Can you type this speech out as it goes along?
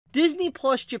Disney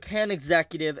Plus Japan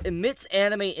executive admits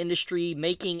anime industry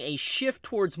making a shift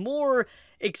towards more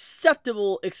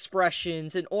acceptable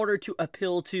expressions in order to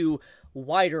appeal to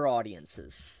wider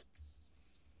audiences.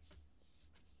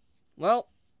 Well,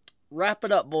 wrap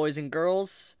it up, boys and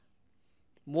girls.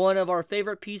 One of our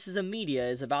favorite pieces of media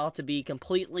is about to be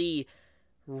completely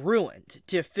ruined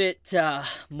to fit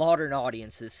modern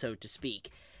audiences, so to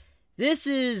speak. This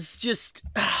is just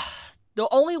the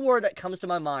only word that comes to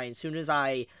my mind as soon as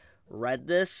I read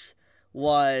this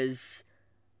was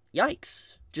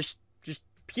yikes. Just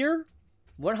pure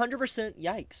 100%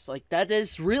 yikes. Like, that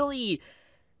is really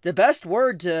the best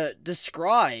word to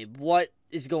describe what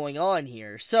is going on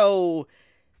here. So,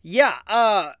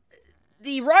 yeah,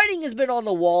 the writing has been on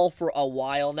the wall for a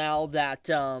while now that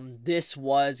this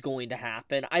was going to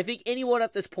happen. I think anyone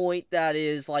at this point that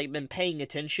is like been paying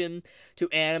attention to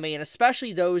anime, and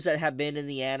especially those that have been in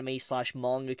the anime /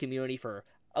 manga community for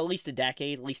at least a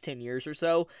decade, at least 10 years or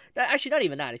so. Actually, not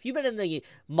even that. If you've been in the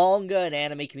manga and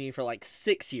anime community for like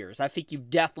 6 years, I think you've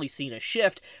definitely seen a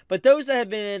shift. But those that have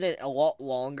been in it a lot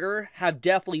longer have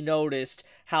definitely noticed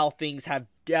how things have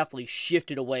definitely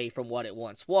shifted away from what it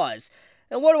once was.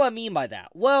 And what do I mean by that?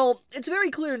 Well, it's very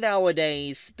clear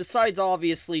nowadays, besides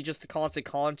obviously just the constant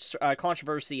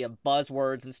controversy of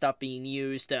buzzwords and stuff being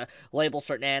used to label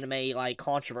certain anime like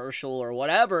controversial or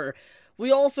whatever, we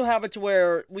also have it to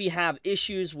where we have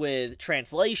issues with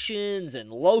translations and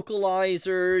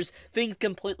localizers, things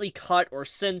completely cut or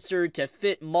censored to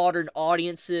fit modern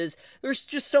audiences. There's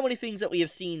just so many things that we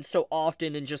have seen so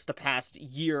often in just the past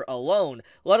year alone,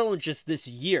 let alone just this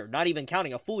year, not even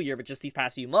counting a full year, but just these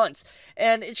past few months.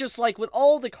 And it's just like, with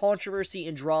all the controversy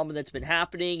and drama that's been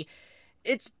happening,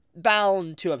 it's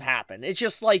bound to have happened. It's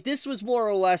just like, this was more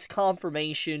or less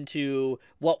confirmation to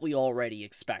what we already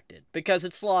expected. Because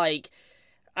it's like,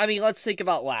 I mean, let's think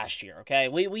about last year, okay?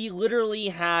 We literally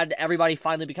had everybody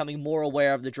finally becoming more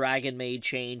aware of the Dragon Maid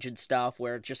change and stuff,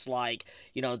 where just like,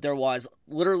 you know, there was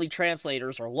literally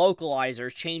translators or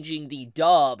localizers changing the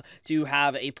dub to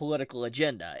have a political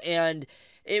agenda. And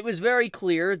it was very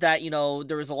clear that, you know,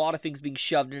 there was a lot of things being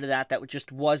shoved into that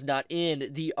just was not in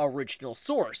the original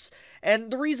source. And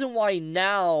the reason why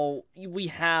now we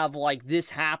have, like,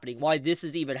 this happening, why this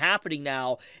is even happening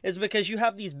now, is because you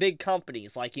have these big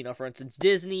companies, like, you know, for instance,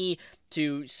 Disney,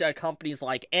 to companies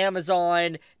like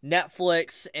Amazon,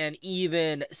 Netflix, and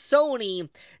even Sony,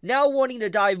 now wanting to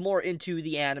dive more into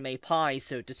the anime pie,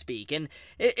 so to speak. And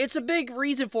it's a big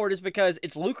reason for it is because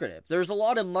it's lucrative. There's a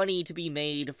lot of money to be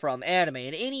made from anime,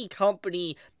 and any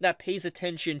company that pays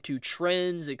attention to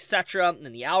trends, etc.,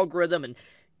 and the algorithm and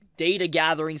data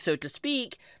gathering, so to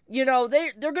speak, you know,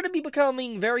 they're going to be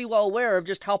becoming very well aware of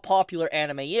just how popular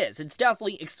anime is. It's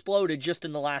definitely exploded just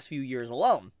in the last few years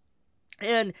alone.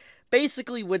 And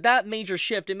basically, with that major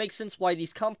shift, it makes sense why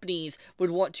these companies would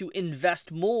want to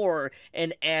invest more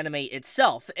in anime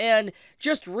itself. And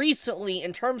just recently,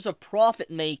 in terms of profit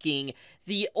making,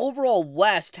 the overall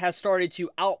West has started to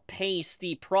outpace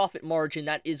the profit margin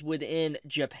that is within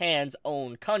Japan's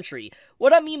own country.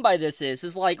 What I mean by this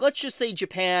is like, let's just say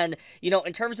Japan, you know,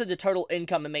 in terms of the total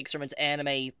income it makes from its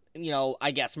anime, you know,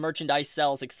 I guess, merchandise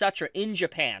sales, etc., in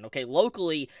Japan, okay,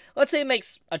 locally, let's say it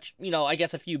makes, you know, I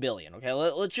guess a few billion, okay,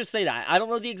 let's just say that. I don't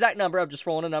know the exact number, I'm just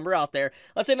throwing a number out there.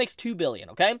 Let's say it makes 2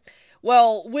 billion, okay?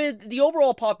 Well, with the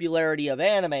overall popularity of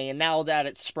anime, and now that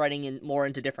it's spreading more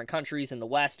into different countries in the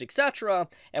West, etc.,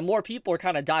 and more people are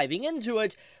kind of diving into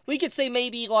it, we could say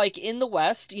maybe, like, in the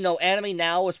West, you know, anime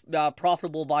now is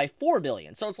profitable by 4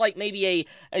 billion. So it's like maybe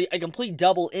a complete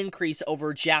double increase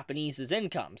over Japanese's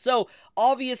income. So,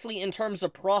 obviously, in terms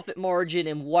of profit margin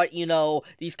and what, you know,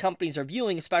 these companies are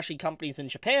viewing, especially companies in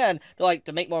Japan, they're like,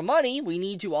 to make more money, we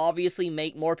need to obviously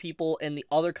make more people in the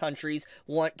other countries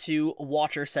want to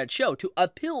watch our said show, to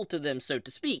appeal to them, so to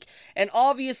speak. And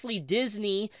obviously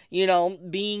Disney, you know,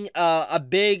 being a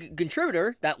big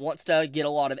contributor that wants to get a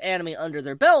lot of anime under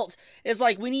their belt, is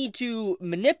like, we need to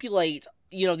manipulate,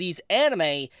 you know, these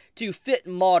anime to fit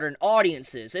modern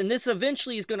audiences. And this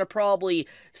eventually is going to probably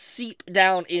seep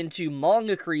down into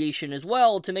manga creation as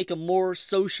well to make them more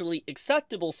socially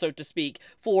acceptable, so to speak,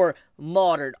 for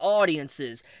modern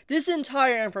audiences. This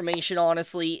entire information,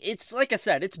 honestly, it's, like I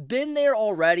said, it's been there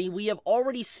already. We have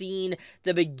already seen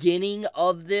the beginning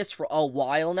of this for a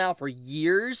while now, for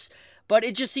years. But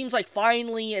it just seems like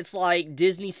finally it's like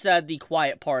Disney said the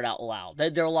quiet part out loud.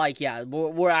 They're like, yeah,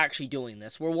 we're actually doing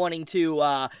this. We're wanting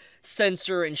to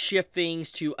censor and shift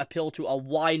things to appeal to a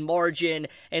wide margin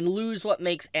and lose what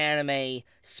makes anime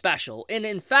special. And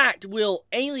in fact, will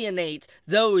alienate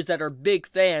those that are big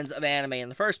fans of anime in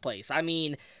the first place. I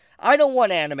mean, I don't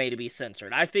want anime to be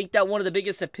censored. I think that one of the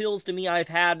biggest appeals to me I've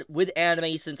had with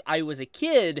anime since I was a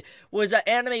kid was that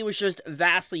anime was just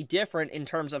vastly different in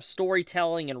terms of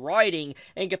storytelling and writing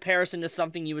in comparison to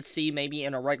something you would see maybe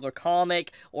in a regular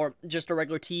comic or just a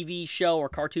regular TV show or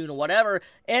cartoon or whatever.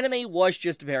 Anime was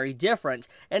just very different,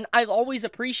 and I've always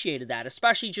appreciated that,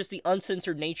 especially just the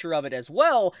uncensored nature of it as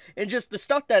well, and just the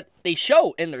stuff that they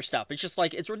show in their stuff. It's just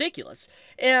like, it's ridiculous.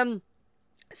 And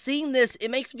seeing this, it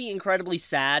makes me incredibly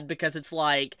sad because it's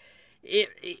like,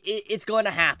 it's going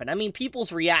to happen. I mean,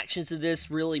 people's reactions to this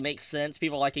really make sense.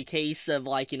 People like a case of,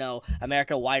 like, you know,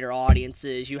 America wider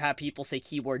audiences. You have people say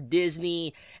keyword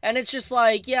Disney, and it's just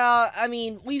like, yeah, I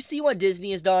mean, we've seen what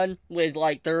Disney has done with,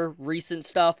 like, their recent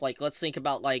stuff. Like, let's think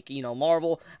about, like, you know,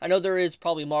 Marvel. I know there is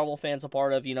probably Marvel fans a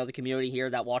part of, you know, the community here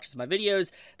that watches my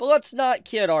videos, but let's not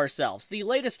kid ourselves. The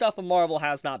latest stuff of Marvel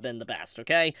has not been the best,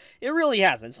 okay? It really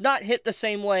hasn't. It's not hit the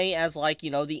same way as, like, you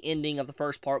know, the ending of the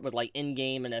first part with, like,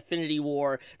 Endgame and Infinity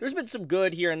War. There's been some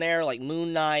good here and there, like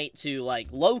Moon Knight to, like,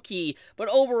 Loki, but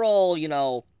overall, you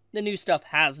know, the new stuff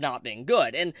has not been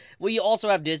good. And we also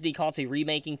have Disney constantly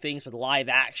remaking things with live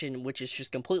action, which is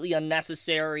just completely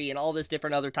unnecessary, and all this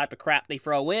different other type of crap they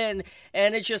throw in.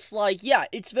 And it's just like, yeah,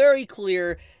 it's very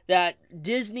clear that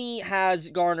Disney has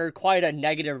garnered quite a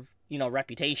negative, you know,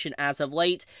 reputation as of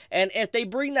late, and if they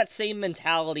bring that same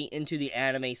mentality into the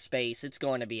anime space, it's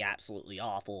going to be absolutely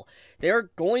awful. They're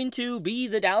going to be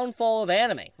the downfall of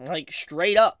anime, like,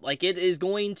 straight up. Like, it is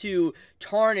going to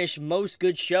tarnish most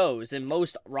good shows and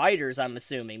most writers, I'm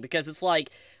assuming, because it's like,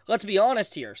 let's be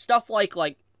honest here, stuff like,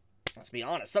 let's be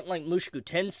honest, something like Mushoku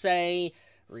Tensei,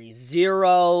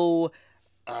 Re:Zero,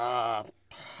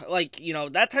 like, you know,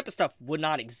 that type of stuff would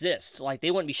not exist. Like,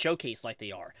 they wouldn't be showcased like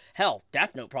they are. Hell,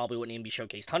 Death Note probably wouldn't even be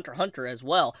showcased. Hunter x Hunter as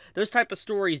well. Those type of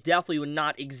stories definitely would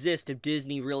not exist if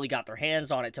Disney really got their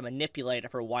hands on it to manipulate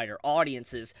it for wider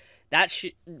audiences. That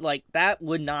that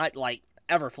would not, like,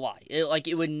 ever fly.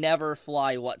 It would never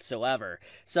fly whatsoever.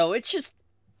 So it's just,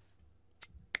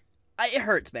 it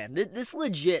hurts, man. This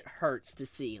legit hurts to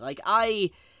see. Like,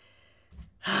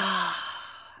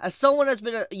 as someone that's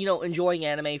been, you know, enjoying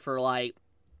anime for, like,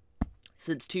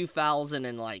 since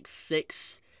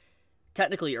 2006,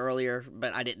 technically earlier,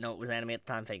 but I didn't know it was anime at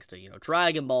the time thanks to, you know,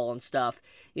 Dragon Ball and stuff,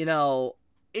 you know,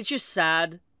 it's just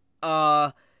sad,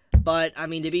 but, I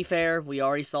mean, to be fair, we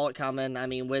already saw it coming. I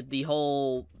mean, with the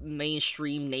whole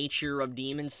mainstream nature of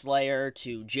Demon Slayer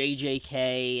to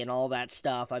JJK and all that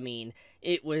stuff, I mean,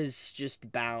 it was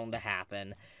just bound to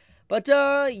happen. But,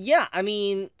 yeah, I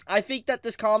mean, I think that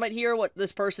this comment here, what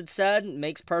this person said,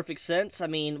 makes perfect sense. I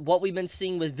mean, what we've been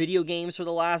seeing with video games for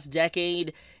the last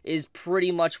decade is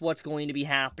pretty much what's going to be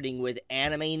happening with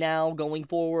anime now going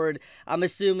forward. I'm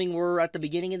assuming we're at the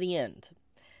beginning of the end.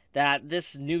 That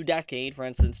this new decade, for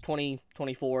instance,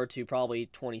 2024 to probably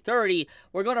 2030,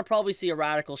 we're going to probably see a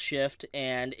radical shift,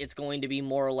 and it's going to be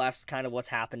more or less kind of what's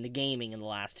happened to gaming in the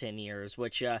last 10 years,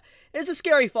 which is a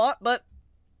scary thought, but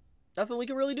nothing we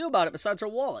can really do about it besides our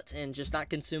wallet and just not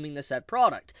consuming the said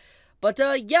product. But,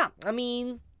 yeah, I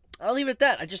mean, I'll leave it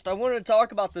at that. I wanted to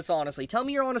talk about this honestly. Tell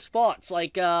me your honest thoughts.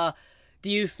 Like, do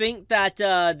you think that,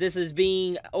 this is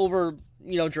being over,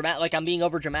 you know, dramatic, like I'm being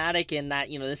over dramatic and that,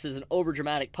 you know, this is an over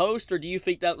dramatic post? Or do you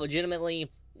think that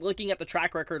legitimately, looking at the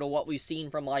track record of what we've seen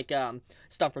from, like,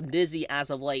 stuff from Disney as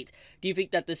of late, do you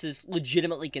think that this is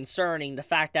legitimately concerning, the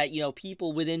fact that, you know,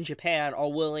 people within Japan are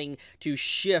willing to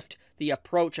shift the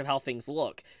approach of how things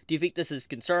look? Do you think this is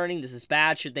concerning? This is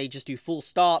bad? Should they just do full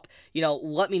stop? You know,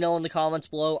 let me know in the comments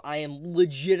below. I am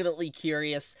legitimately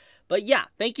curious. But yeah,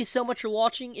 thank you so much for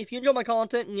watching. If you enjoy my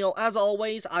content, you know, as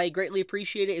always, I greatly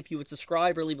appreciate it if you would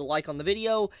subscribe or leave a like on the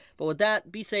video. But with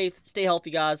that, be safe, stay healthy,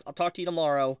 guys. I'll talk to you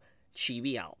tomorrow.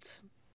 Chibi out.